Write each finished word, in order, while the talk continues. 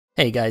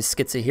Hey guys,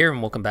 Skittza here, and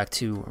welcome back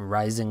to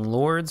Rising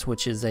Lords,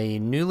 which is a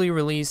newly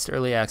released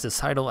early access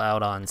title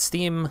out on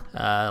Steam.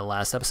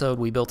 Last episode,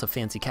 we built a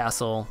fancy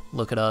castle.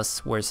 Look at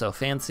us, we're so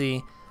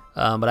fancy.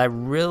 But I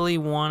really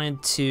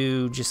wanted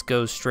to just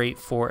go straight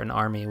for an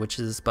army, which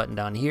is this button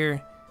down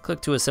here. Click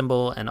to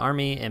assemble an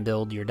army and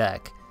build your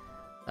deck.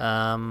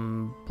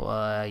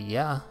 But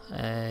yeah,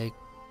 I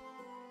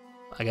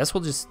guess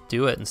we'll just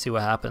do it and see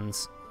what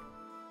happens.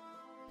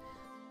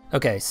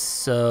 Okay,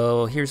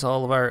 so here's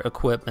all of our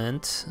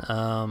equipment.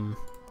 Alright,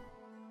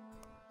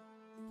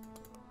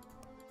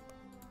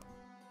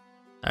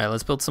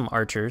 let's build some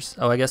archers.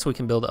 Oh, I guess we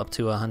can build up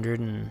to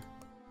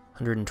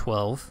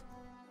 112.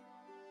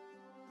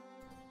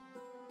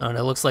 Oh, and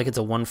it looks like it's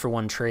a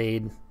 1-for-1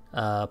 trade.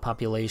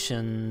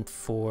 Population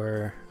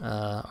for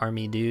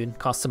army dude.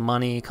 Cost some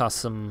money, cost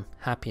some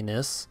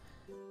happiness.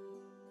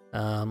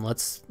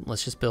 Let's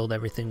just build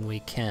everything we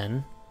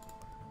can.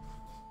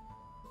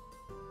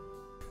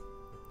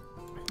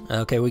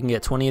 Okay, we can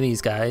get 20 of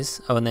these guys.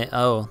 Oh, and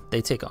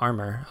they take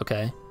armor.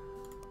 Okay.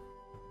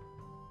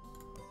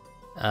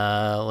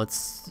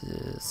 Let's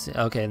see.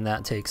 Okay, and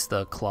that takes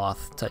the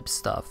cloth type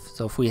stuff.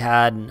 So if we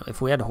had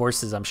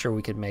horses, I'm sure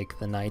we could make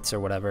the knights or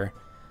whatever.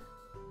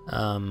 We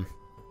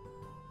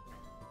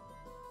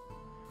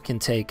can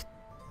take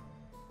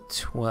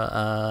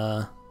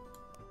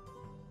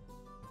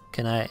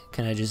can I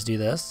just do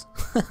this?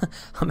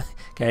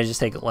 Can I just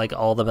take like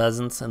all the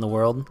peasants in the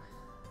world?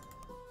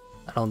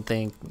 I don't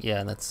think,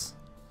 yeah, that's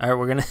all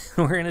right.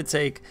 We're gonna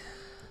take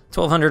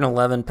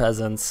 1,211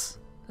 peasants,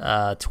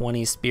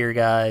 20 spear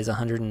guys,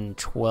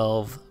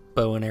 112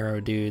 bow and arrow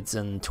dudes,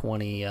 and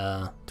 20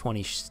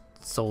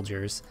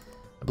 soldiers.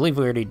 I believe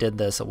we already did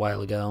this a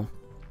while ago.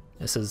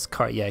 This is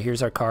yeah.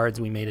 Here's our cards.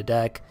 We made a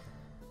deck.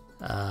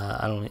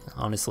 I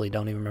honestly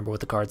don't even remember what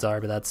the cards are,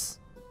 but that's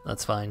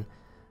fine.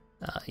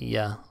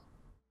 Yeah.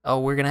 Oh,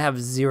 we're gonna have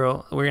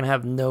zero. We're gonna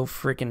have no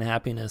freaking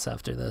happiness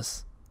after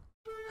this.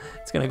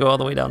 It's gonna go all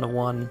the way down to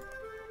 1.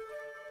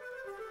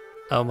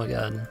 Oh my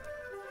god.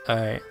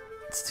 Alright,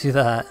 let's do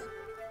that.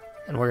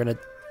 And we're gonna...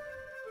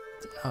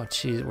 Oh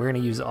jeez, we're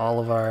gonna use all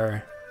of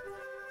our...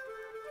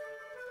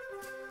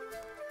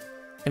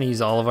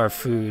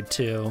 food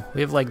too.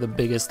 We have like the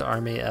biggest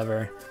army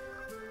ever.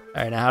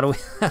 Alright, now how do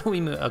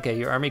we move? Okay,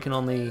 your army can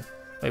only...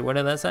 Wait, what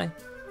did that say?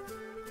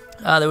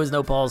 Ah, there was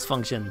no pause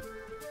function.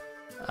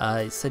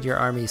 It said your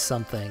army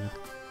something.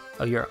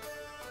 Oh, you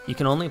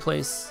can only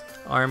place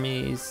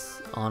armies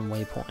on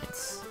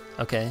waypoints.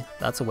 Okay,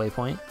 that's a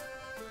waypoint.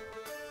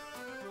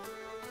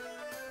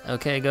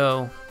 Okay,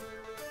 go.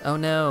 Oh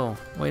no,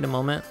 wait a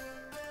moment.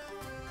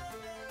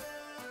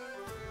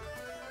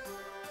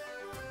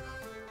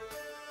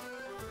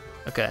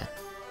 Okay.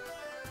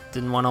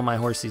 Didn't want all my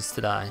horses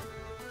to die.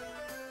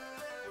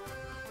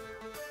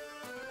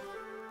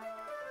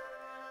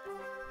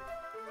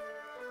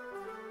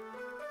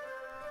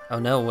 Oh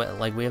no,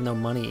 like we have no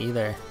money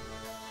either.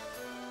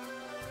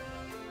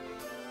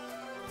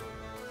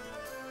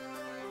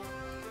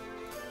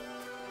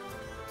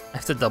 I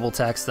have to double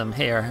tax them.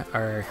 Hey,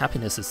 our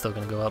happiness is still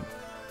gonna go up.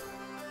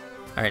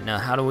 All right, now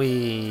how do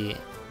we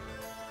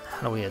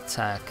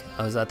attack?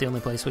 Oh, is that the only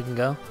place we can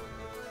go?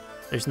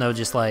 There's no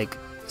just like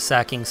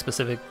sacking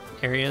specific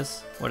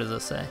areas? What does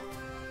this say?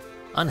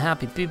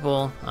 Unhappy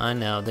people. I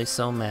know, they're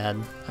so mad.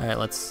 All right,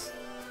 let's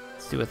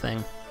do a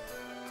thing.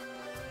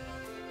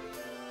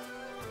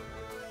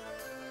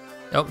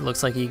 Oh,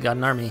 looks like he got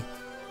an army.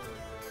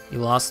 He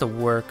lost a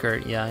worker.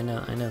 Yeah, I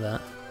know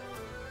that.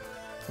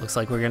 Looks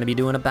like we're going to be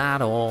doing a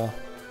battle.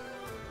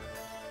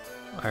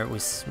 Alright, we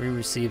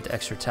received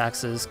extra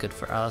taxes. Good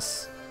for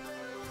us.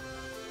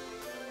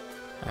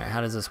 Alright,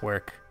 how does this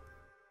work?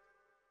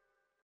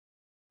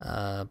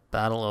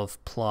 Battle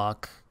of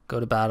Plock. Go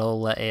to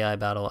battle, let AI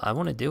battle. I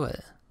want to do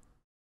it.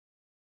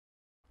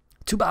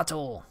 To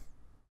battle!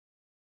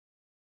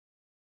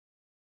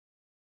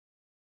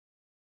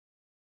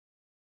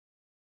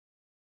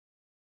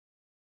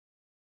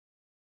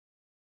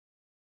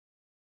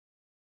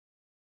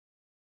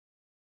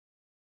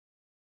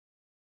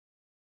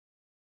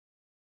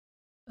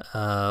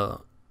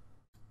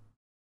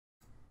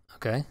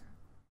 Okay.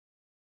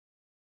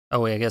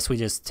 Oh wait, I guess we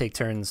just take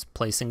turns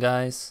placing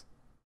guys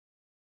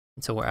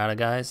until we're out of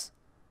guys.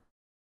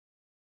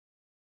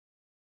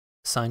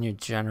 Assign your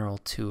general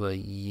to a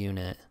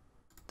unit.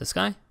 This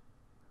guy?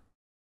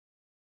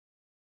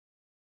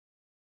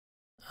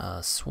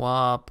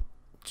 Swap.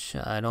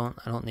 I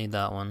don't need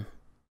that one.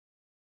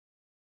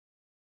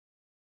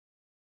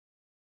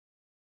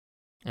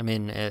 I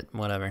mean,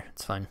 whatever.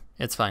 It's fine.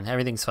 It's fine.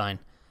 Everything's fine.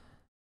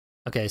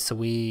 Okay, so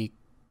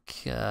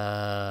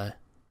that'll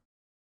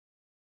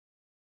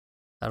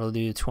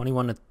do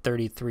 21 to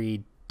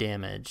 33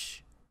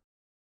 damage.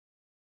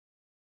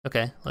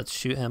 Okay, let's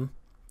shoot him.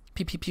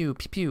 Pew pew pew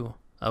pew pew.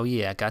 Oh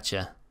yeah,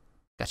 gotcha.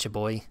 Gotcha,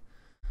 boy.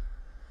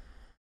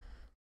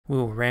 We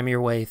will ram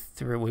your way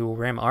through. We will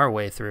ram our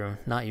way through,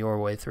 not your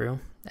way through.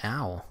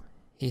 Ow.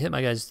 He hit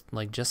my guys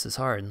like just as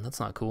hard. That's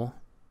not cool.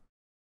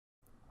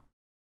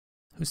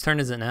 Whose turn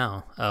is it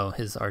now? Oh,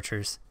 his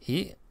archers.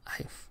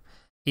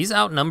 He's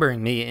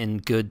outnumbering me in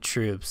good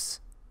troops.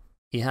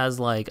 He has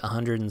like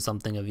 100 and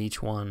something of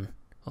each one.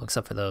 Well,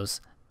 except for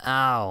those.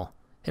 Ow.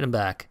 Hit him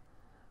back.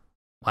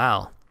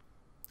 Wow.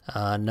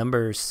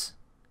 Numbers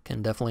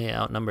can definitely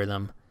outnumber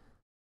them.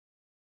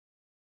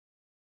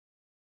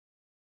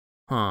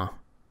 Huh.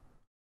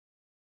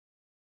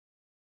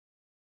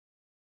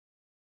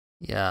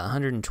 Yeah,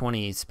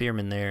 120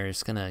 spearmen there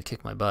is gonna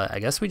kick my butt. I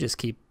guess we just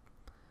keep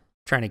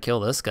trying to kill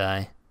this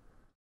guy.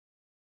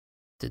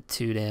 Did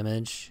 2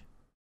 damage.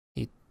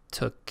 He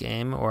took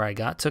aim, or I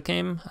took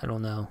aim? I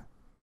don't know.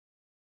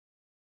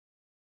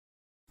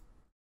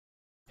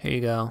 Here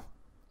you go.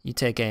 You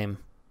take aim.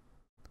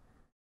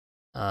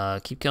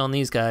 Keep killing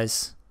these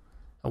guys.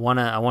 I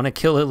wanna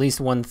kill at least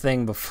one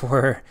thing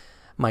before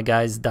my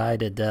guys die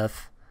to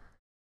death.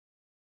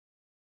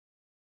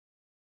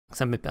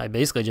 I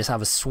basically just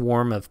have a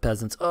swarm of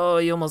peasants. Oh,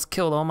 you almost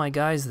killed all my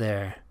guys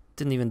there.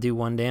 Didn't even do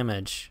 1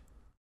 damage.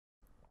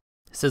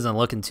 This isn't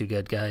looking too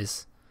good,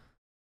 guys.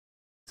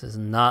 This is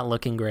not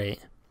looking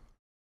great.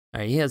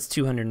 Alright, he has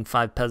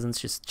 205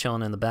 peasants just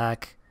chilling in the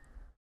back.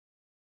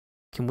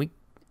 Can we...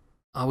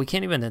 Oh, we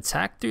can't even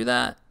attack through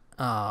that?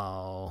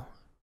 Oh.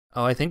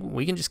 Oh, I think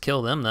we can just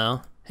kill them,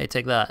 though. Hey,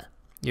 take that.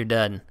 You're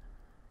dead.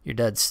 You're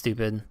dead,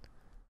 stupid.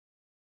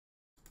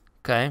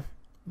 Okay.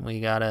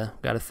 We got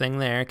a thing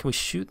there. Can we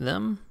shoot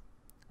them?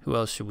 Who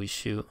else should we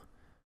shoot?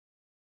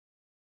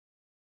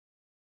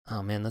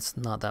 Oh man, that's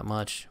not that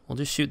much. We'll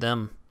just shoot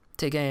them.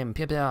 Take aim.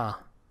 Pia pia.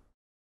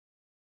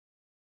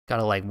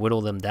 Gotta like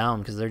whittle them down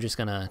because they're just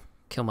gonna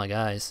kill my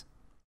guys.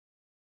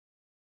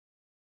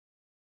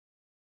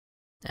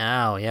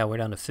 Ow, yeah, we're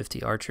down to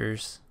 50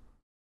 archers.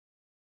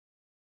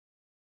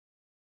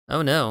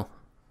 Oh no.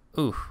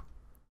 Ooh.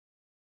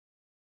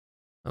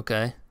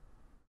 Okay.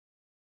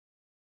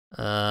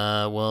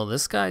 Well,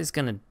 this guy's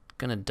gonna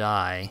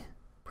die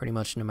pretty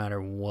much no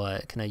matter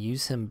what. Can I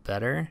use him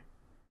better?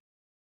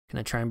 Can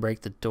I try and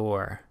break the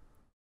door?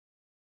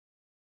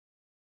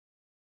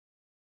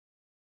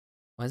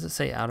 Why does it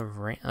say out of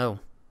range? Oh,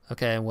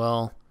 okay,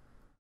 well,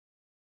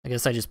 I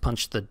guess I just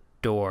punched the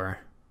door,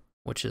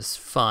 which is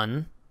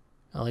fun.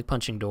 I like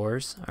punching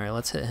doors. All right,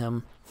 let's hit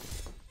him.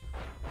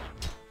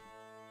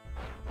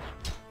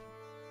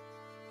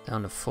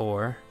 Down to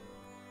 4.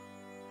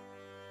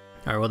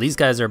 Alright, well these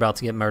guys are about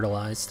to get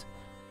myrtleized.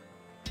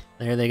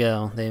 There they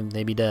go.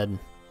 They be dead.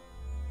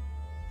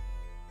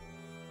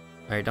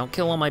 Alright, don't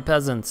kill all my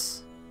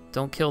peasants.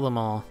 Don't kill them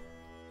all.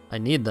 I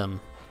need them.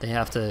 They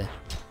have to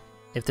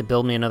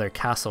build me another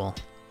castle.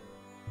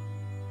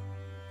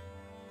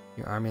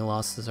 Your army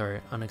losses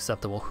are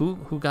unacceptable.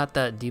 Who got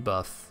that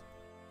debuff?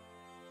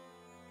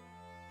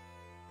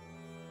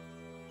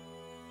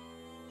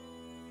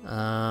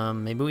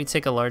 Maybe we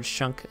take a large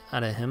chunk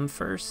out of him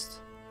first.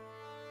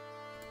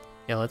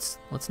 Yeah,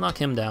 let's knock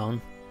him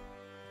down.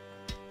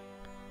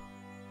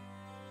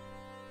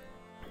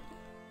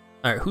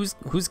 All right,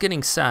 who's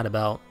getting sad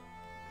about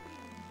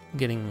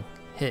getting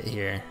hit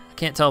here? I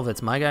can't tell if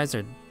it's my guys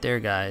or their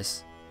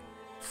guys.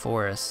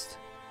 Forest.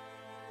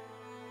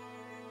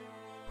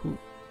 Who?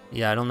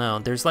 Yeah, I don't know.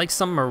 There's like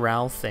some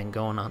morale thing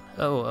going on.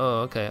 Oh,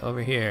 okay,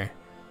 over here.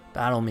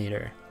 Battle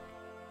meter.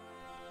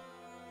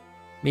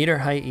 Meter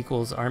height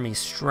equals army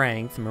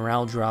strength.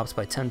 Morale drops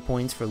by 10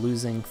 points for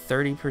losing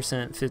 30%,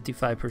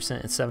 55%,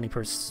 and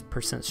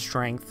 70%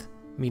 strength.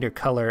 Meter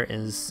color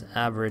is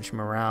average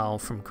morale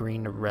from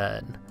green to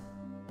red.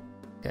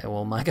 Okay,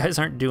 well my guys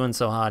aren't doing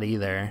so hot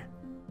either.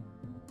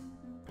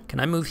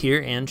 Can I move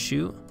here and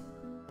shoot?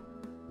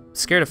 I'm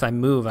scared if I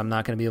move, I'm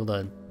not going to be able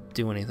to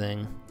do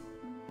anything.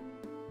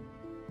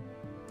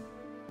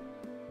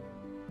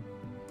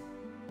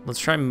 Let's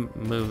try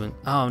moving.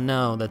 Oh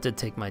no, that did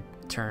take my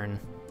turn.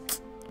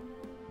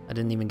 I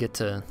didn't even get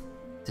to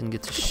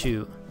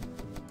shoot.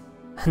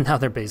 Now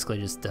they're basically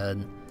just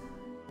dead.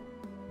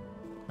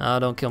 Oh,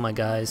 don't kill my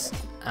guys.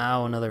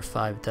 Ow, another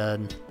 5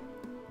 dead.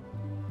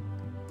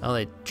 Oh,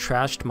 they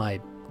trashed my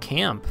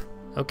camp.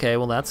 Okay,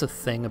 well that's a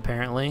thing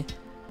apparently.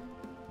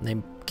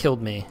 They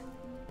killed me.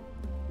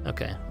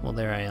 Okay, well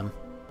there I am.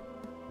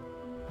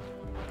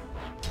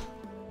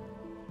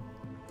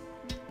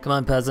 Come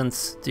on,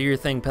 peasants. Do your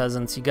thing,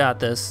 peasants. You got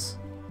this.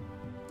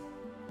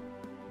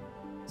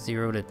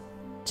 0 to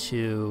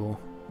 2.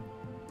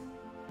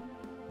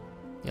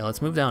 Yeah,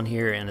 let's move down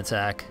here and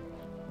attack.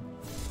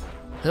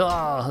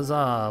 Ah,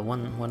 huzzah!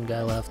 One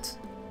guy left.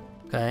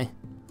 Okay.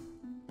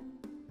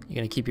 You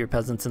gonna keep your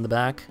peasants in the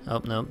back?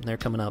 Oh, no, they're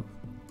coming up.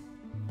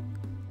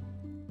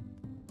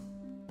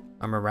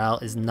 Our morale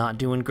is not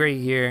doing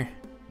great here.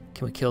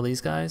 Can we kill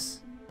these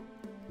guys?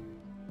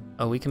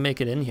 Oh, we can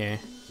make it in here.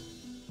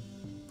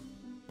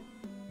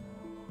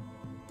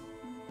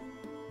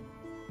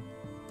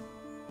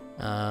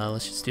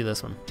 Let's just do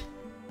this one.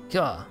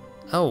 Yeah.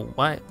 Oh,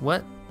 why?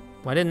 What?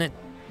 Why didn't it?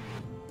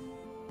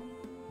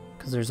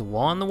 Because there's a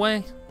wall in the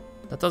way?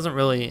 That doesn't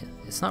really,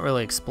 it's not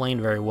really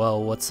explained very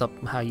well what's up,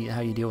 how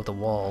you deal with the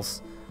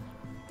walls.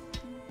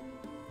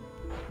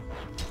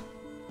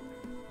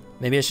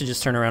 Maybe I should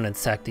just turn around and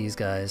attack these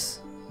guys.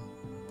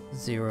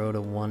 0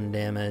 to 1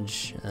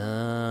 damage.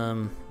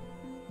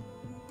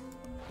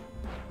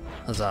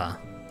 Huzzah.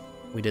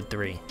 We did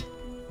 3.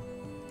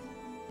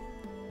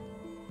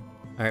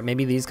 Alright,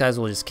 maybe these guys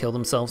will just kill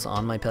themselves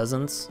on my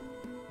peasants.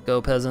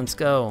 Go, peasants,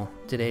 go.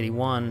 Did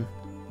 81.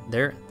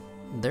 They're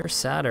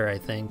sadder, I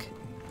think.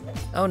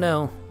 Oh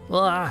no.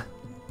 Ah.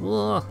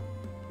 Ah.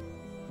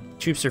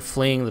 Troops are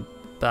fleeing the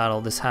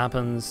battle. This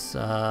happens.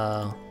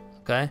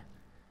 Okay.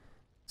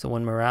 So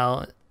when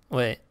morale...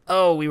 Wait.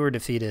 Oh, we were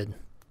defeated.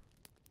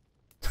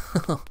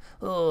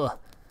 Oh.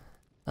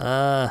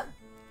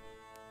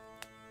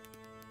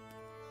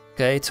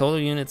 Okay, total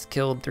units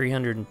killed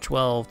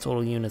 312,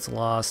 total units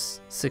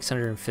lost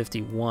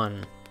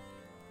 651.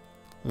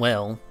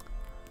 Well,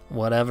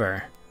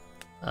 whatever.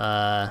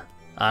 I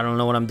don't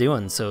know what I'm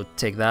doing, so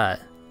take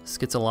that.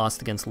 Skittza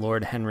lost against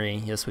Lord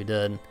Henry. Yes, we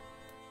did.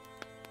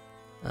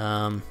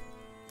 Okay,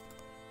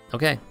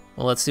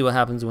 well, let's see what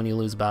happens when you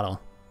lose a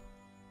battle.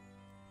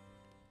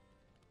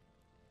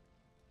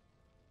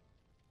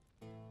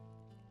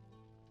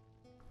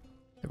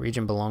 The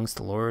region belongs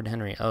to Lord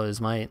Henry. Oh, is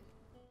my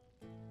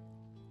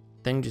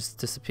thing just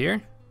disappear?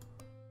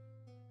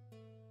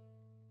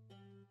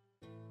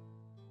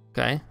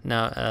 Okay,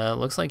 now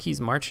looks like he's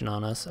marching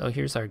on us. Oh,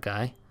 here's our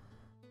guy.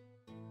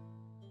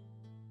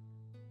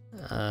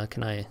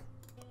 Can I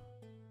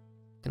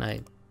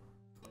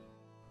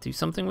do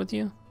something with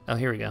you? Oh,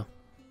 here we go.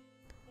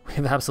 We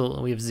have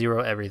 0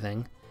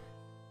 everything.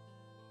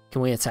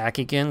 Can we attack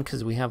again?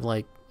 Because we have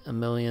like a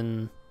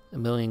million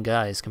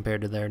guys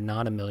compared to their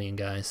not a million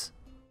guys.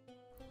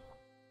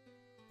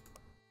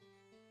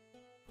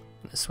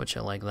 I'm gonna switch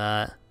it like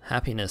that.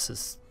 Happiness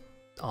is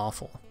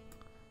awful.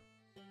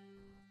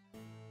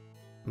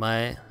 Am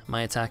I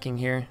attacking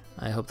here?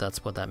 I hope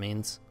that's what that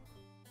means.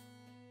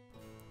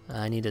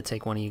 I need to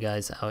take one of you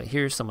guys out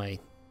here so my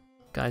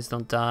guys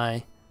don't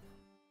die.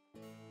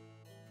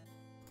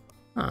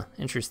 Huh,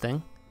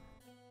 interesting.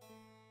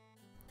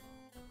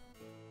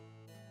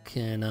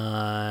 Can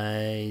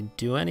I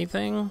do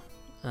anything?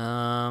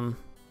 Happiness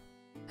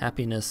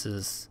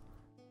is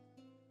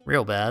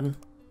real bad.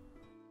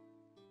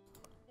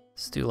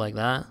 Let's do like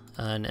that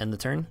and end the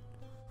turn.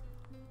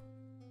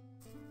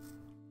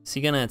 Is he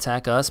gonna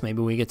attack us?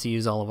 Maybe we get to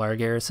use all of our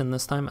garrison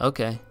this time?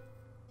 Okay.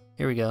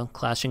 Here we go.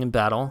 Clashing in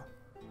battle.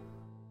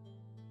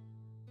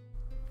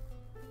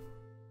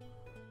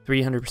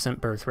 300%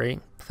 birth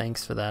rate.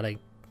 Thanks for that, I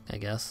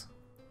guess.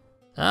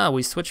 Ah,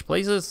 we switched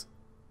places?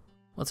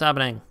 What's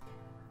happening?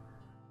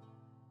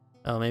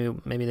 Oh,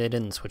 maybe they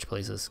didn't switch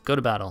places. Go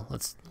to battle.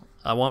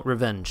 I want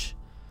revenge.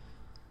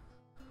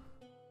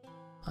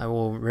 I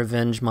will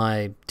revenge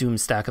my doom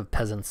stack of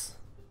peasants.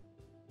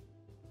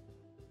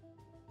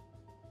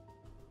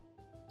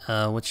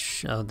 Oh,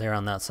 they're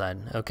on that side.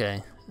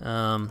 Okay.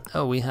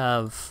 Oh, we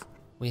have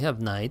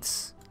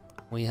knights.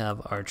 We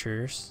have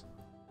archers.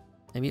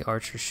 Maybe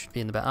archers should be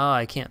in the back. Oh,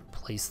 I can't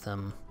place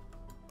them.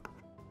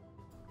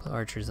 Put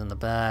archers in the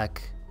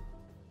back.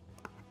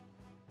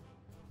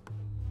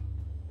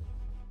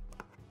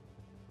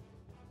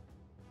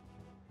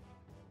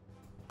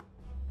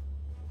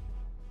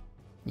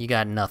 You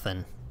got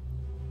nothing.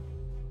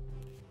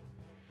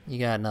 You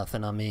got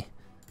nothing on me.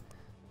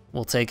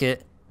 We'll take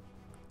it.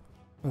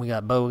 We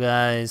got bow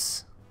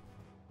guys.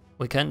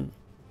 We can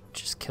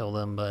just kill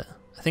them, but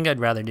I think I'd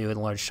rather do a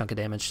large chunk of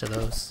damage to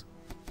those.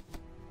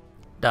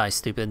 Die,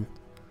 stupid.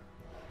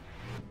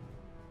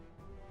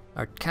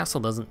 Our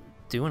castle doesn't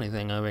do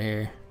anything over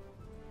here.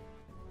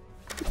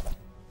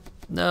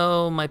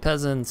 No, my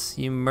peasants.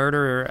 You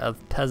murderer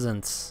of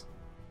peasants.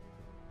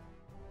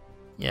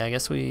 Yeah, I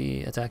guess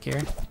we attack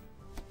here.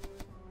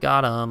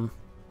 Got him.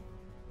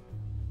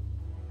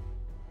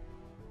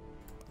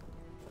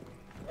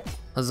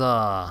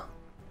 Huzzah.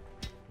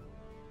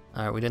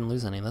 Alright, we didn't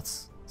lose any.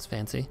 That's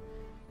fancy.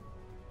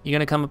 You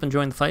gonna come up and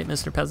join the fight,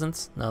 Mr.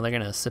 Peasants? No, they're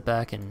gonna sit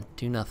back and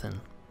do nothing.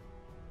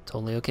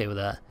 Totally okay with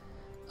that.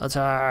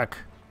 Attack!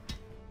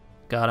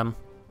 Got him.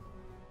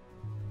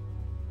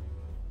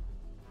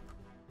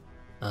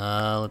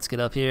 Let's get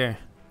up here.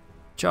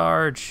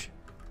 Charge!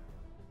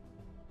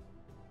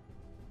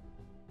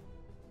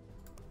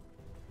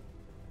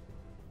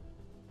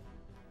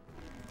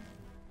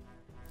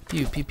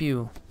 Pew, pew,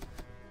 pew.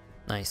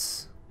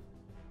 Nice.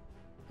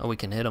 Oh, we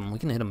can hit him. We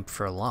can hit him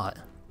for a lot.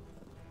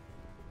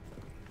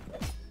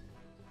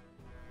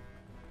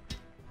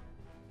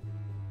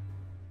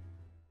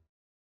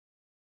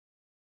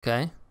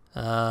 Okay.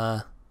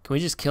 Can we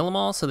just kill them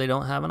all so they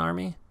don't have an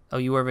army? Oh,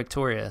 you are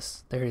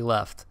victorious. There he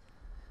left.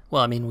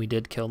 Well, I mean, we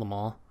did kill them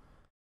all.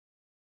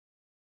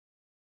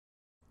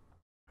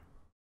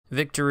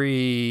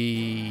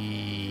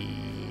 Victory.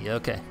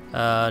 Okay.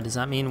 Does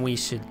that mean we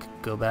should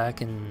go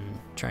back and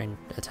try and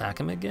attack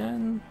him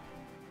again?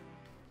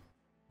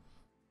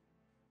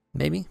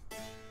 Maybe.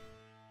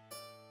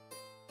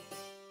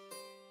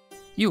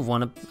 You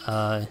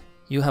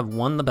have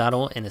won the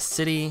battle in a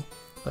city,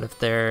 but if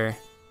they're...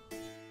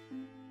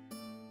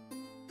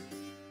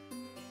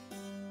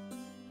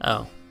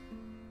 Oh.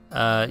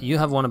 You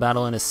have won a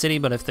battle in a city,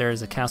 but if there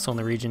is a castle in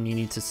the region, you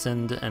need to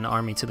send an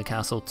army to the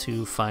castle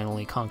to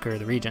finally conquer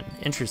the region.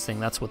 Interesting,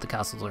 that's what the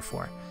castles are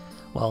for.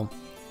 Well,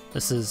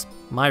 this is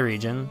my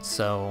region,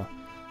 so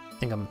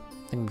think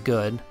I'm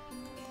good.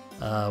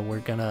 We're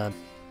gonna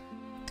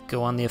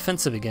go on the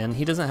offensive again.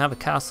 He doesn't have a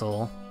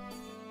castle.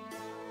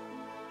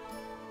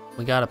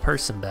 We got a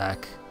person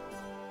back.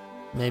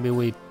 Maybe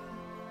we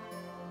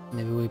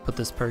put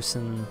this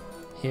person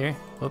here.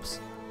 Whoops.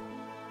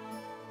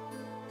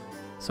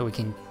 So we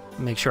can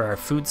make sure our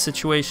food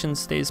situation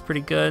stays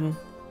pretty good.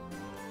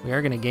 We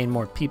are gonna gain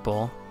more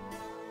people.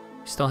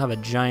 We still have a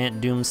giant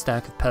doom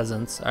stack of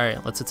peasants. All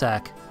right, let's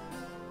attack.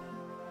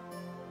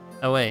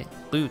 Oh wait,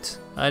 loot.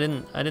 I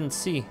didn't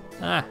see.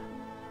 Ah.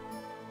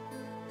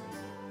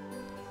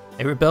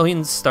 A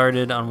rebellion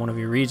started on one of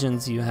your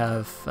regions. You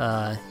have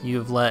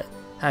let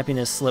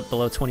happiness slip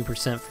below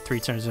 20% for 3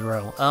 turns in a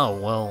row. Oh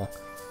well,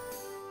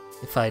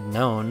 if I'd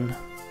known.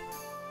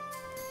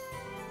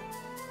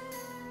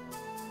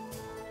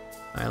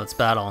 All right, let's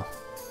battle.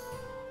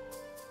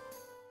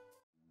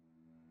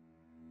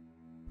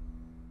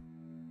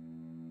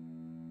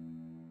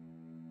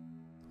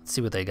 Let's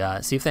see what they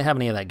got. See if they have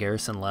any of that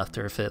garrison left,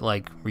 or if it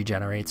like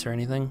regenerates or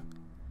anything.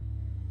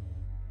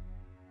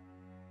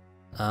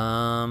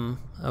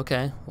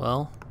 Okay,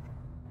 well.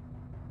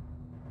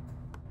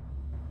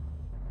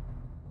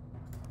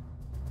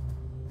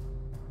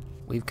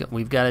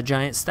 We've got a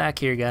giant stack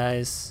here,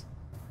 guys.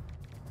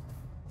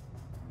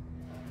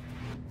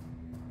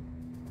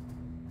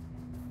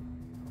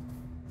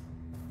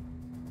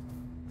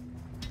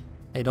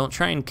 Hey, don't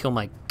try and kill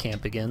my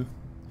camp again.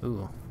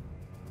 Ooh.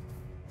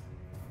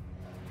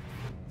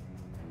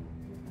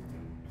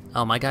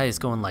 Oh, my guy is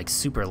going like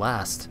super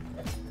last.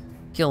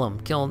 Kill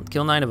him. Kill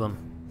 9 of them.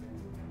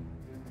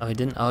 Oh, he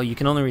didn't. Oh, you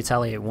can only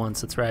retaliate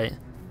once. That's right.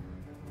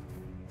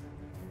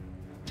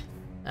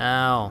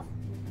 Ow.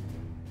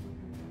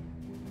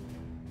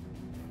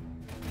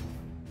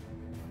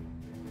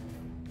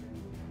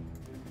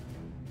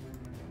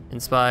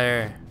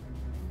 Inspire.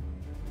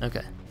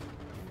 Okay.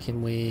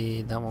 Can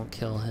we... That won't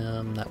kill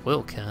him. That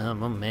will kill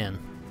him. Oh, man.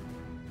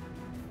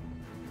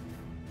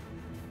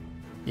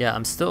 Yeah,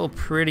 I'm still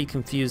pretty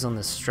confused on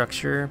the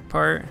structure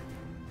part.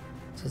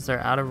 Since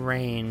they're out of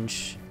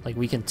range, like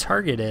we can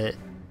target it,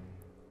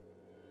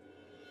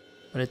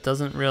 but it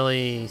doesn't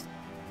really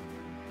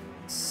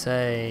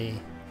say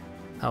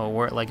how it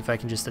works. Like if I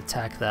can just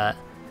attack that.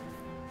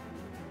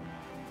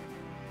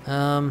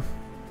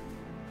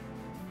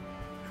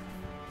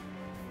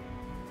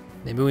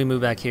 Maybe we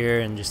move back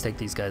here and just take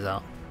these guys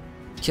out.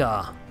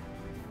 Yeah.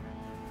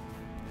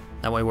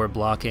 That way we're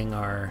blocking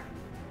our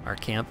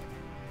camp.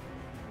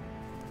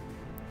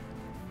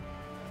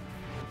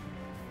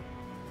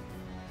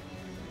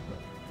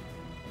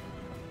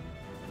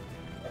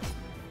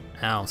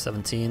 Ow,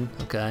 17.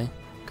 Okay.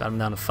 Got him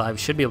down to 5.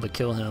 Should be able to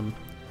kill him.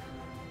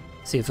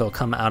 See if he'll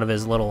come out of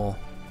his little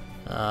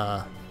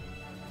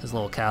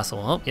castle.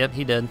 Oh, yep,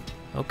 he did.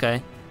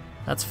 Okay.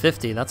 That's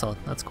 50.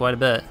 That's quite a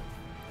bit.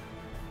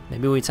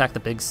 Maybe we attack the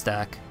big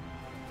stack.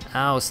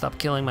 Ow, stop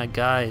killing my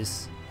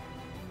guys.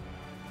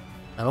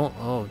 I don't...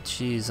 Oh,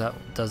 jeez, that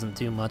doesn't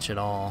do much at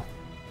all.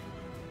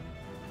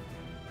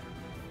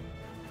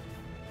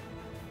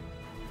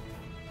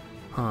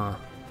 Huh.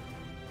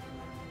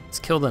 Let's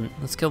kill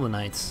the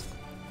knights.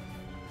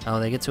 Oh,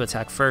 they get to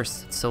attack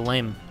first. It's so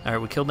lame. All right,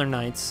 we killed their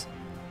knights.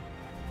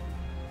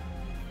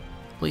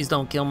 Please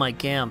don't kill my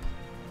camp.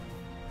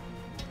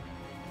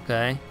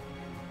 Okay.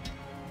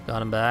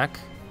 Got him back.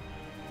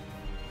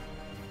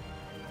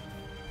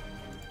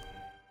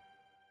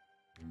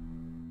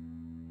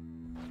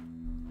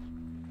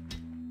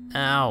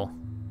 Ow.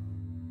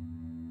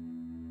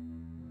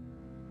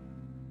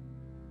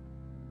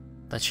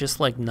 That's just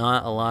like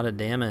not a lot of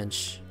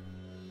damage.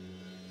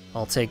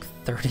 I'll take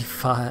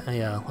 35.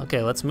 Yeah,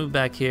 okay, let's move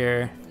back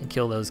here and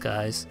kill those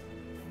guys.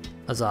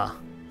 Huzzah.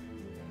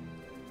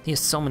 He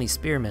has so many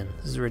spearmen.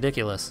 This is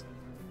ridiculous.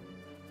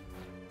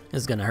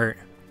 This is gonna hurt.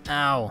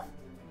 Ow.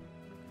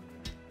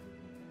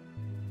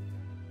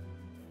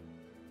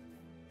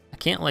 I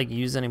can't like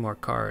use any more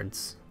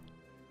cards.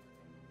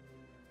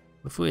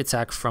 If we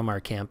attack from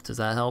our camp, does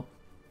that help?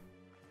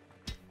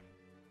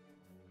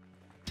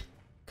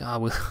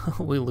 God,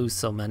 we lose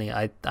so many.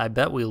 I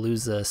bet we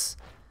lose this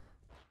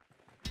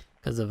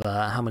because of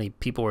how many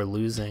people we're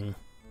losing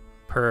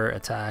per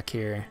attack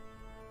here.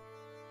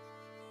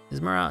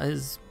 His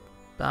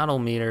battle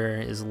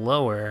meter is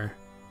lower,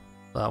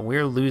 but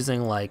we're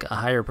losing like a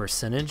higher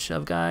percentage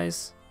of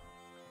guys.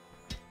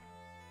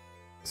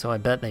 So I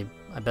bet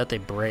they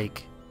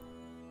break.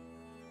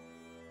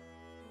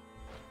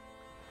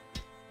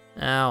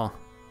 Ow.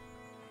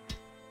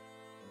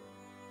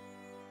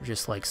 We're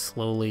just like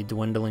slowly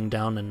dwindling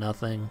down to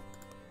nothing.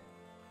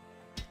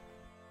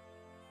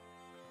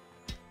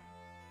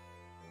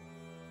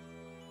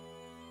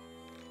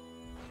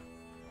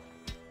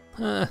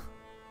 Yeah,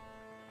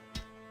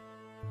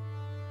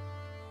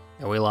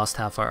 we lost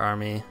half our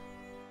army.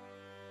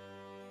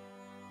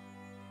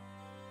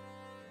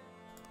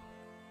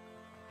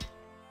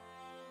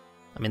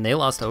 I mean, they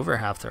lost over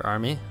half their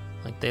army.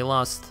 Like, they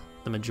lost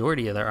the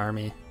majority of their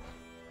army.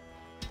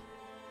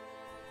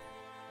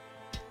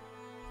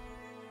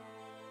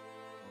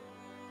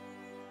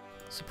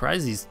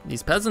 Surprised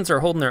these peasants are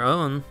holding their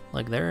own.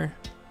 Like, they're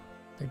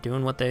They're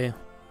doing what they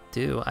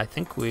do. I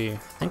think we're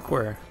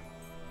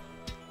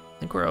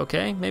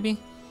okay, maybe?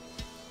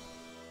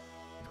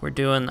 We're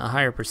doing a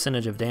higher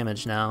percentage of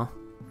damage now.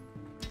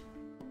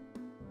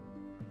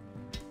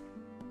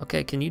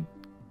 Okay, can you...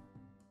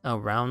 Oh,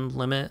 round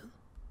limit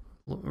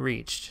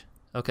reached.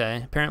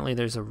 Okay, apparently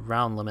there's a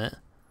round limit.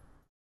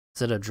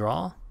 Is it a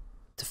draw?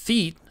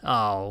 Defeat?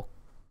 Oh,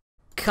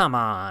 come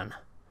on.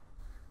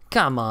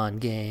 Come on,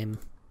 game.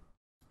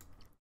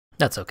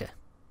 That's okay.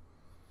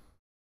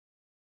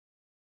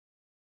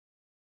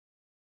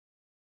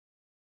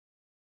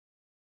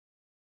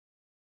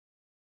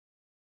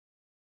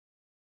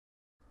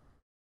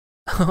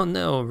 Oh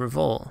no,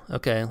 revolt.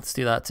 Okay, let's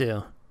do that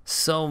too.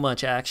 So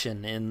much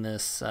action in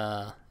this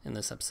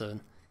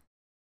episode.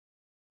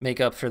 Make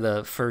up for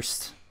the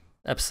first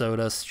episode,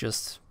 us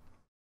just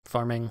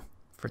farming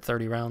for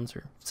 30 rounds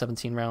or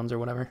 17 rounds or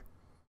whatever.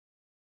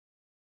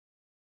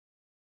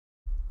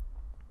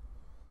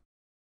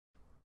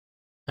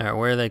 Alright,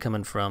 where are they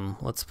coming from?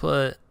 Let's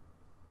put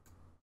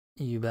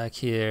you back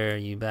here,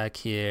 you back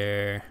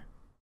here.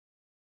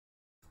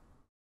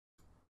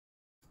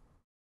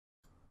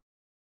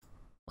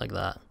 Like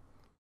that.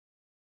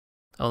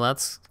 Oh,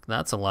 that's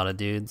a lot of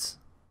dudes.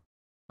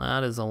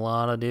 That is a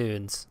lot of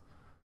dudes.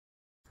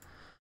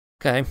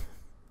 Okay.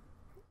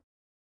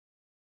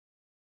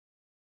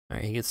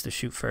 Alright, he gets to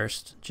shoot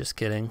first. Just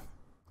kidding.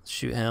 Let's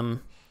shoot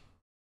him.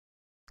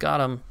 Got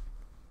him.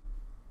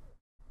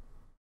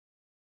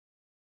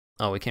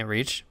 Oh, we can't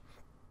reach?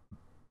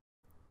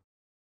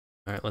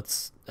 Alright,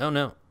 let's... Oh,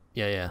 no.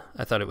 Yeah.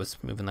 I thought it was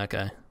moving that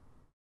guy.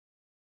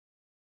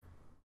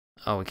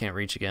 Oh, we can't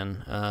reach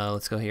again.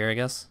 Let's go here, I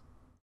guess.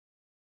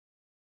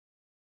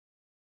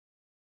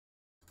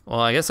 Well,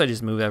 I guess I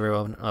just move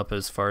everyone up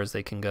as far as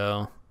they can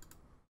go.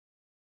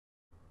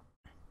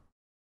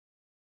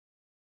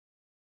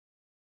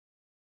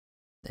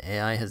 The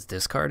AI has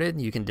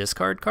discarded? You can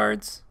discard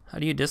cards? How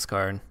do you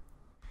discard?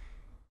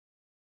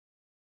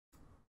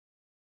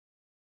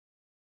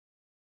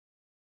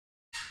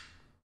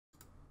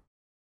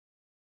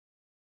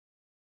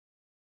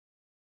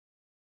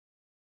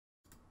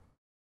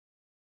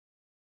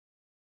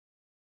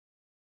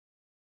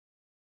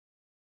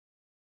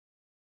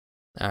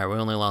 Alright, we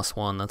only lost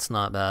one. That's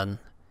not bad.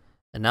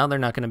 And now they're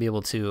not going to be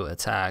able to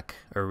attack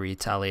or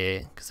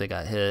retaliate because they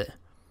got hit.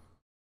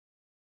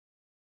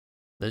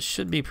 This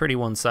should be pretty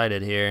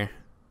one-sided here.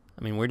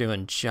 I mean, we're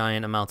doing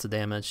giant amounts of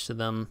damage to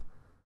them.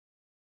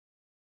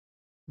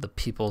 The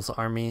People's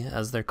Army,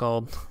 as they're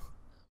called.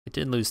 We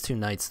did lose 2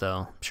 knights,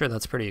 though. I'm sure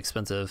that's pretty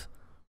expensive.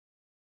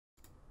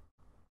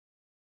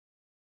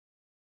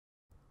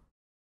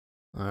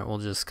 Alright, we'll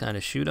just kind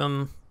of shoot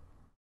them.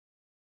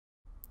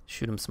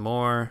 Shoot them some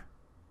more.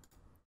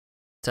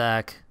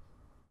 Attack.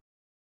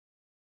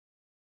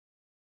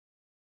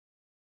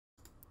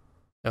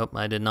 Oh,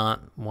 I did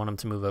not want him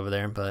to move over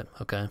there, but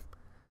okay.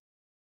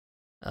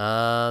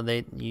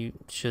 You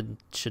should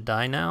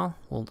die now.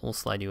 We'll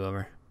slide you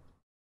over.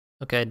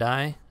 Okay,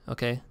 die.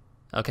 Okay,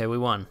 we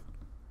won.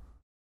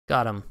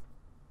 Got him.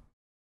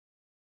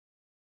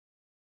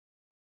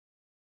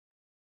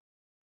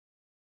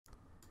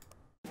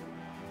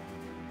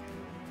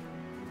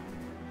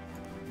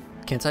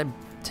 Can't I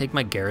take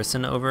my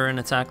garrison over and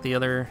attack the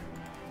other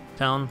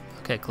town?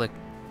 Okay, click.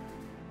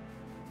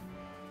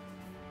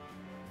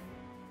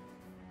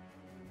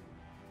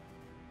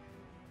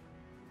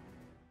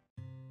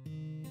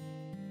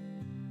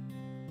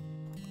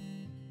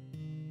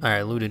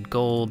 Alright, looted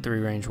gold, 3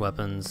 ranged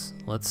weapons.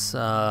 Let's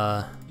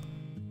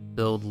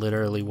build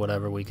literally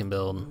whatever we can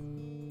build.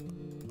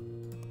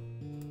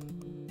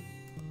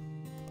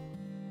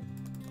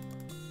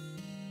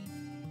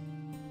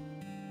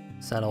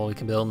 Is that all we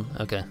can build?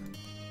 Okay.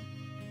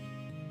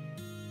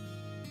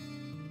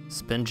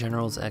 Spend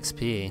General's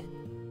XP.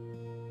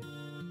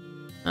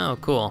 Oh,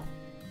 cool.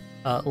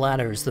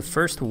 Ladders. The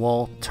first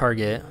wall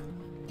target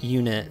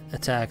unit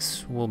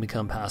attacks will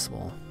become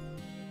passable.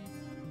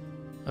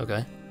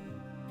 Okay.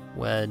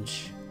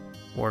 Wedge.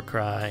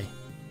 Warcry.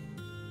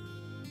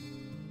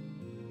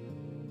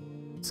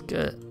 It's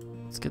good.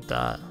 Let's get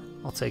that.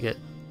 I'll take it.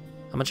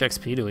 How much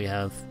XP do we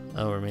have?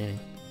 Oh, remaining.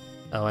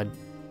 Oh, I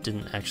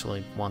didn't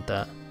actually want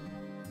that.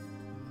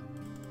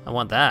 I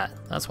want that.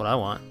 That's what I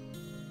want.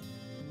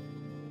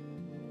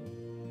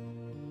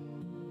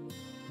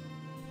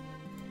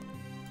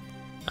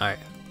 Alright,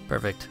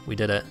 perfect. We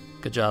did it.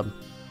 Good job.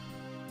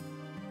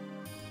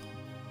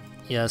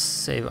 Yes,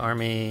 save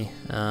army.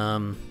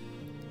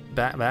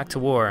 Back to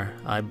war.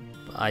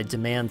 I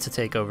demand to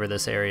take over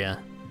this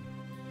area.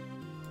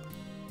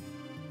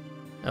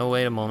 Oh,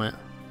 wait a moment.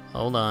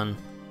 Hold on.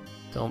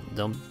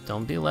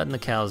 Don't be letting the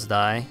cows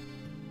die.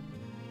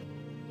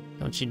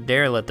 Don't you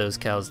dare let those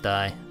cows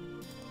die.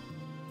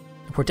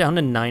 We're down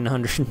to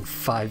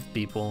 905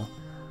 people.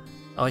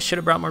 Oh, I should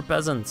have brought more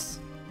peasants.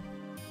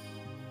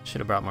 Should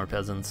have brought more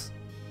peasants.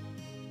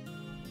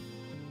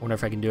 Wonder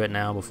if I can do it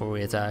now before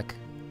we attack.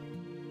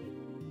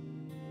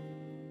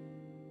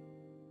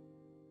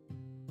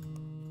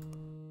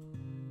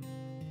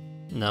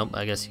 Nope,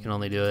 I guess you can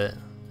only do it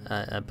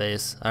at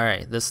base.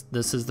 Alright, this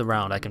is the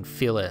round. I can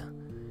feel it.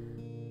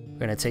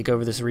 gonna take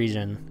over this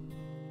region.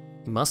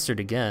 Mustard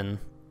again.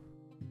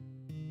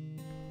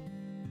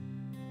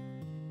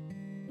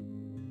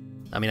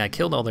 I mean, I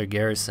killed all their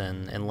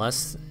garrison,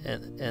 unless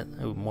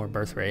oh, more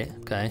birth rate.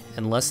 Okay,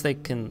 unless they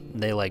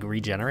like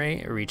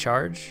regenerate or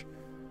recharge,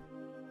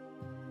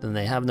 then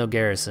they have no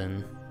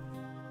garrison.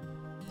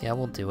 Yeah,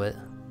 we'll do it.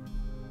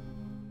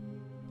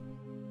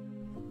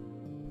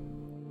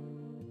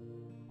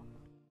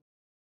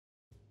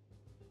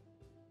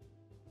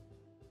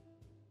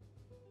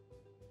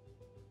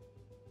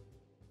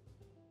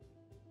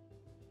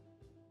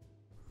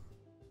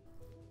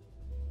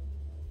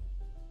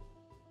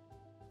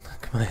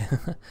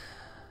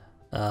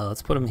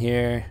 Let's put them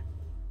here.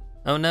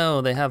 Oh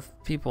no, they have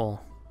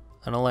people.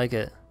 I don't like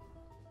it.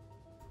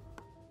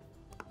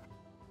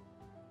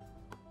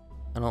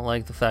 I don't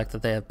like the fact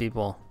that they have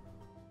people.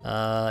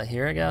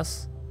 Here I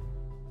guess?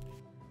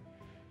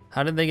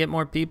 How did they get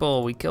more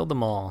people? We killed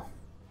them all.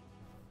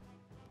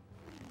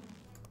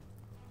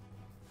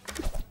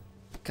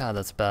 God,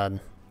 that's bad.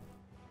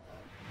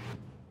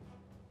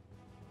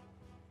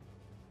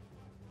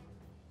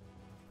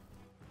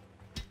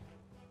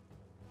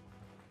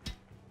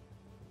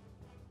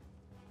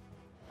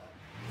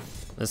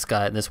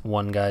 This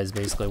one guy is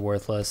basically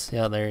worthless.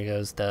 Yeah, there he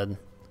goes, dead.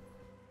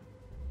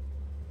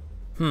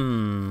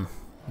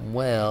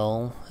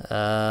 Well,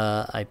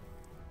 I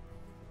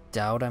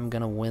doubt I'm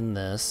gonna win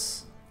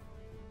this.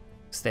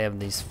 Because they have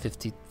these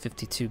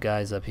 52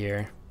 guys up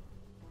here.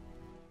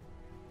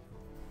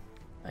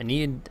 I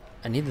need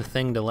the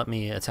thing to let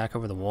me attack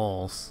over the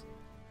walls.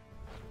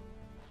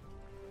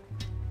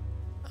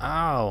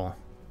 Ow!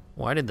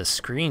 Why did the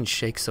screen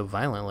shake so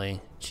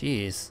violently?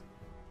 Jeez.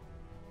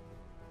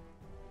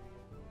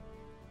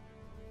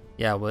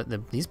 Yeah,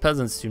 these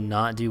peasants do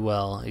not do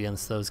well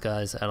against those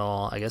guys at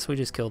all. I guess we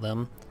just kill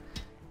them.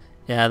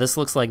 Yeah, this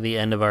looks like the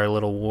end of our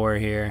little war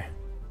here.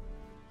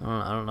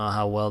 I don't know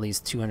how well these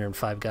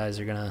 205 guys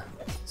are gonna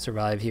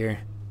survive here.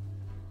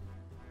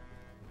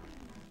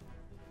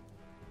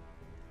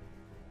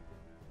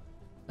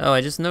 Oh,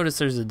 I just noticed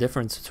there's a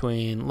difference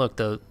between, look,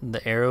 the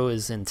arrow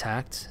is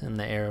intact and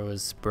the arrow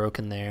is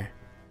broken there.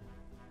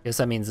 I guess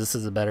that means this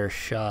is a better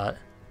shot.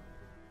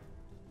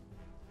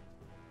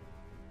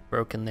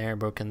 Broken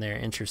there,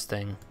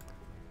 interesting.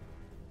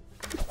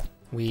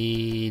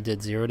 We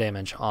did 0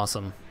 damage,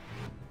 awesome.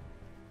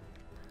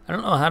 I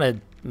don't know how to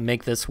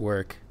make this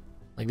work.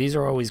 Like, these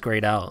are always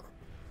grayed out.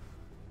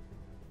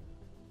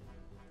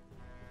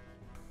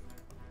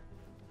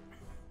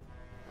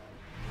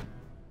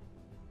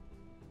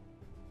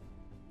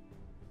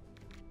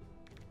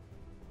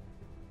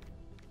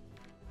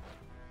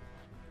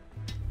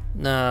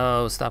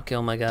 No, stop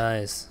killing my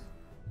guys.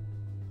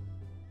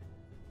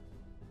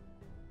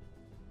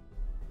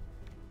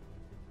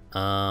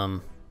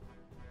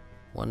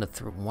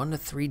 One to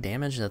three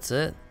damage, that's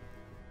it?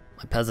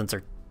 My peasants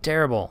are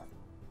terrible.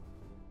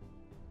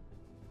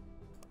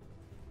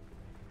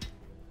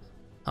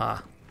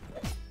 Ah.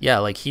 Yeah,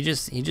 like he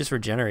just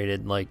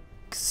regenerated like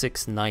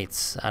 6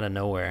 knights out of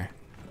nowhere.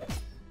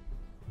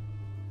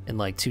 In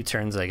like 2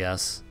 turns, I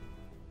guess.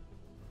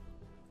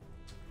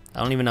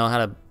 I don't even know how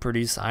to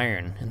produce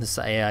iron, and this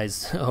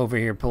AI's over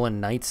here pulling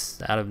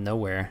knights out of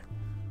nowhere.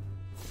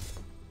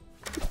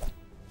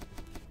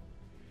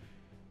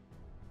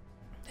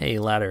 Hey,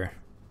 ladder.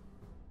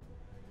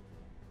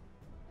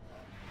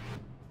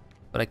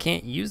 But I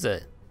can't use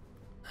it.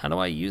 How do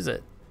I use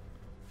it?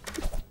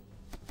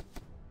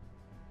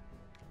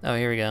 Oh,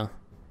 here we go.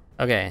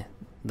 Okay,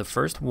 the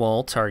first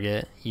wall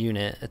target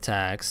unit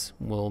attacks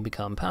will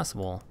become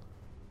passable.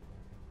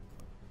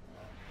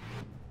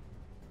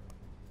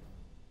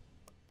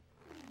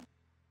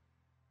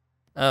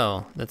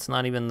 Oh, that's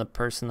not even the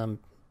person I'm...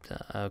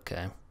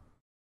 okay.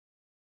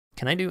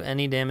 Can I do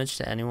any damage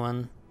to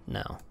anyone?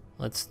 No.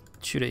 Let's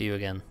shoot at you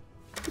again.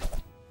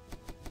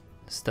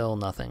 Still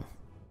nothing.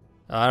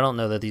 I don't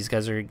know that these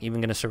guys are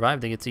even going to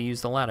survive. They get to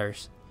use the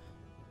ladders.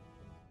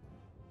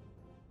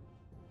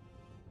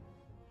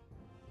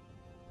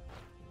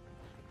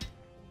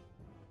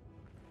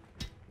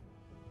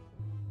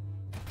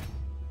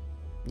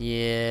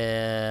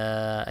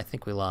 Yeah, I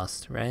think we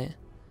lost, right?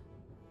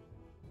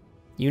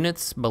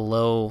 Units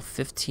below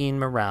 15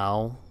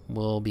 morale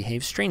will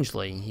behave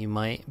strangely. You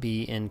might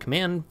be in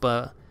command,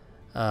 but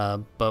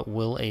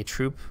will a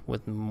troop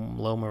with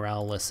low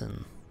morale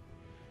listen?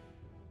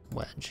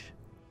 Wedge.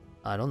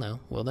 I don't know.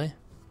 Will they?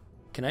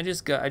 Can I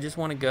just go? I just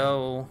want to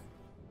go.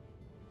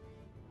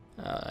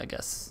 I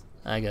guess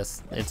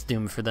it's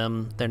doomed for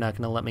them. They're not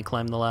going to let me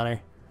climb the ladder.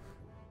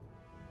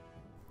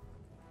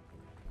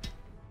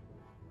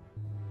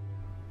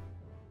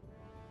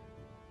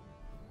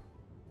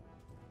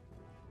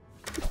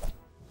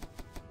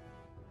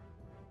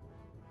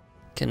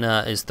 Can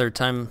is third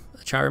time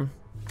a charm?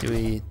 Do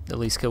we at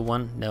least kill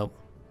one? Nope.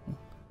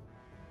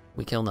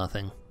 We kill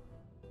nothing.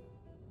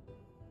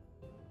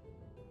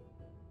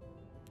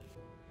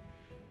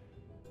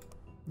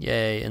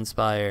 Yay,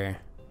 inspire.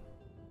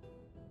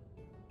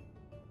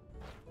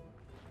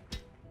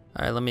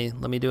 Alright, let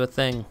me do a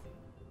thing.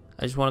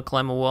 I just want to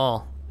climb a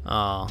wall.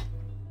 Aw.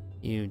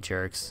 You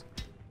jerks.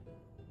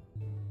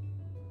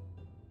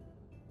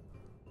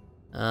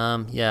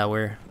 Yeah,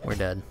 we're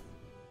dead.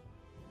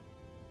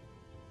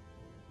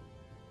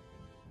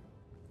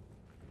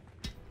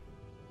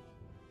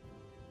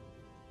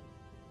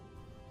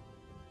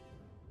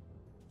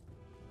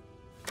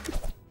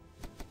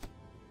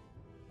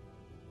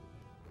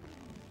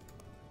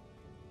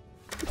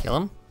 Kill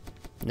him?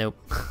 Nope.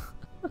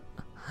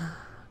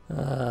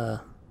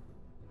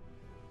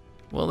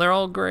 Well, they're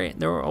all great.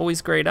 They're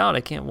always grayed out.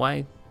 I can't.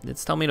 Why?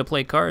 It's telling me to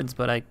play cards,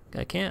 but I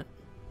can't.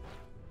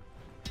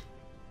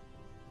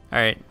 All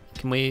right.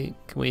 Can we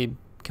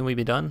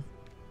be done?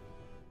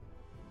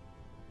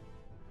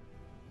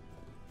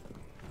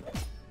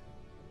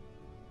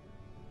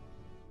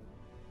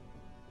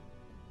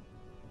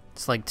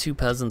 It's like 2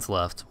 peasants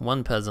left.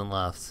 1 peasant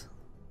left.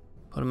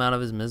 Put him out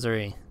of his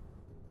misery.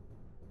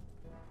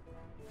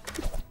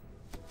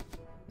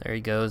 There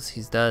he goes.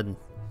 He's dead.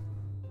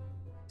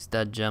 He's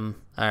dead, Jim.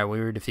 Alright, we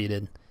were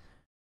defeated.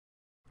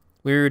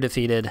 We were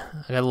defeated.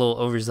 I got a little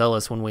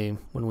overzealous when we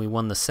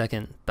won the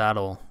second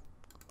battle.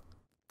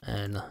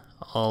 And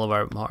all of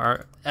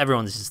our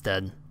everyone's just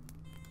dead.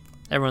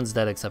 Everyone's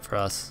dead except for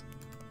us.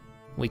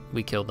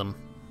 We killed them.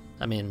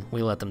 I mean,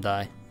 we let them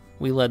die.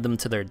 We led them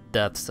to their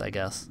deaths, I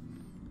guess.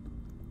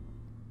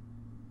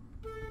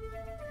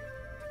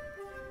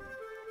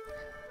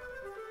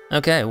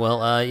 Okay,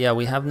 well, yeah,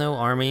 we have no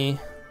army.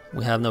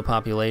 We have no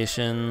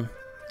population.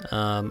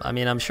 I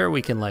mean, I'm sure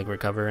we can like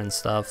recover and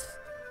stuff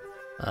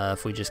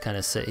if we just kind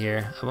of sit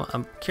here.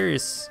 I'm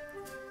curious,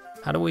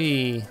 how do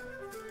we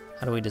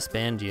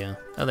disband you?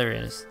 Oh, there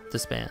it is.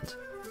 Disband.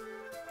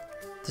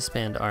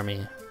 Disband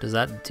army. Does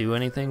that do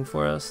anything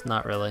for us?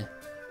 Not really.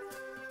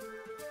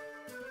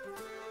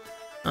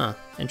 Huh,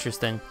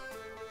 interesting.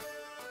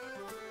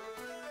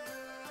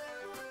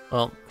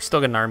 Well, we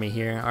still got an army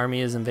here.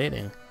 Army is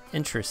invading.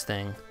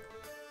 Interesting.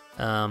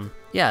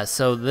 Yeah,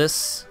 so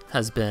this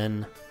has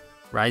been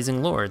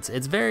Rising Lords.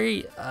 It's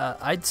very,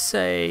 I'd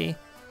say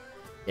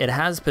it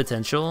has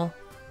potential.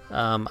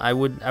 I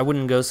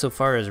wouldn't go so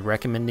far as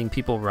recommending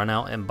people run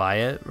out and buy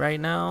it right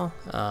now,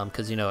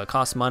 because you know it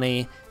costs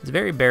money. It's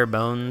very bare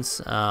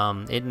bones.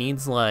 It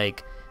needs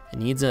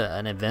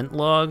an event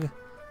log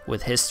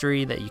with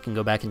history that you can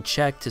go back and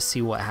check to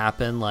see what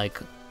happened. Like,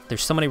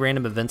 there's so many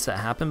random events that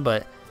happen,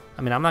 but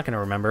I mean, I'm not gonna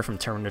remember from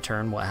turn to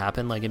turn what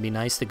happened. Like, it'd be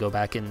nice to go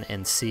back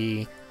and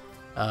see,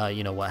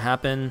 you know, what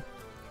happened.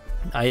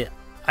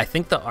 I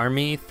think the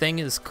army thing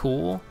is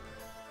cool,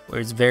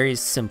 where it's very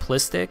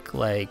simplistic.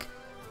 Like,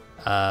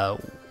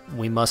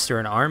 we muster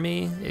an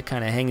army, it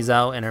kind of hangs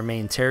out in our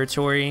main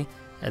territory,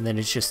 and then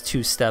it's just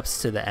 2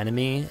 steps to the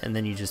enemy, and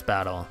then you just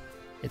battle.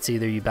 It's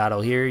either you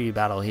battle here, you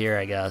battle here,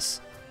 I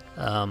guess.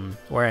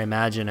 Where I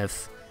imagine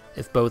if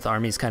both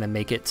armies kind of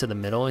make it to the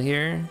middle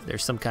here,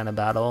 there's some kind of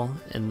battle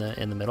in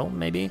the middle,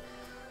 maybe.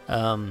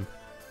 I'm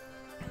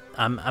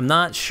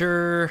not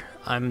sure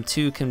I'm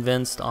too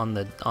convinced on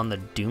the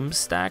doom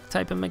stack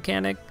type of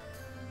mechanic,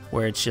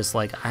 where it's just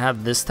like I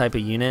have this type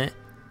of unit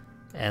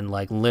and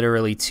like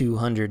literally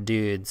 200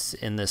 dudes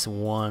in this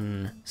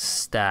one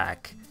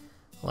stack.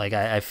 Like,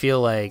 I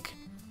feel like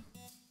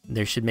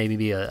there should maybe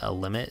be a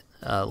limit,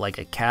 like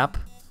a cap.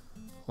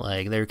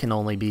 Like, there can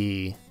only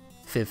be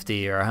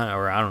 50 or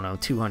I don't know,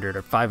 200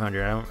 or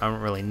 500. I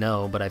don't really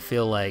know, but I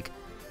feel like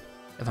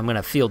if I'm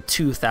gonna field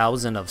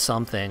 2,000 of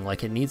something,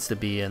 like, it needs to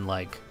be in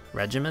like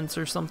regiments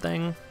or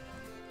something.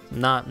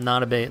 Not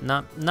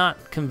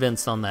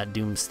convinced on that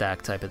doom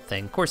stack type of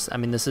thing. Of course, I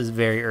mean, this is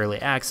very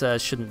early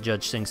access. Shouldn't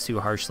judge things too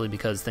harshly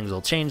because things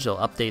will change. They'll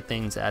update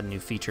things, add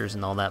new features,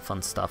 and all that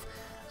fun stuff.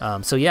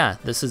 So yeah,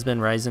 this has been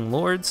Rising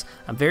Lords.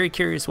 I'm very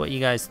curious what you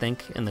guys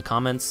think in the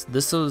comments.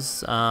 This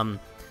was I'm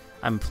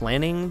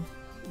planning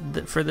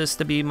for this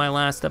to be my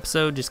last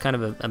episode, just kind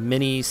of a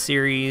mini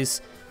series.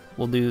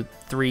 We'll do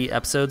 3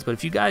 episodes, but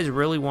if you guys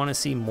really want to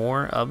see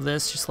more of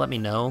this, just let me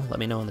know. Let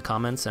me know in the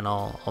comments, and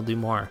I'll do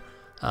more.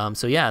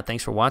 So yeah,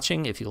 thanks for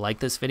watching. If you like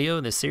this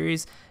video, this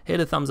series, hit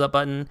a thumbs up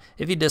button.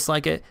 If you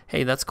dislike it,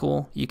 hey, that's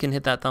cool. You can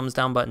hit that thumbs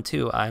down button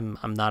too. I'm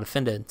not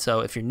offended. So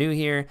if you're new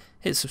here,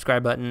 hit the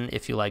subscribe button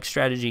if you like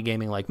strategy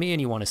gaming like me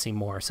and you want to see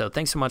more. So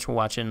thanks so much for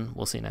watching.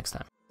 We'll see you next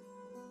time.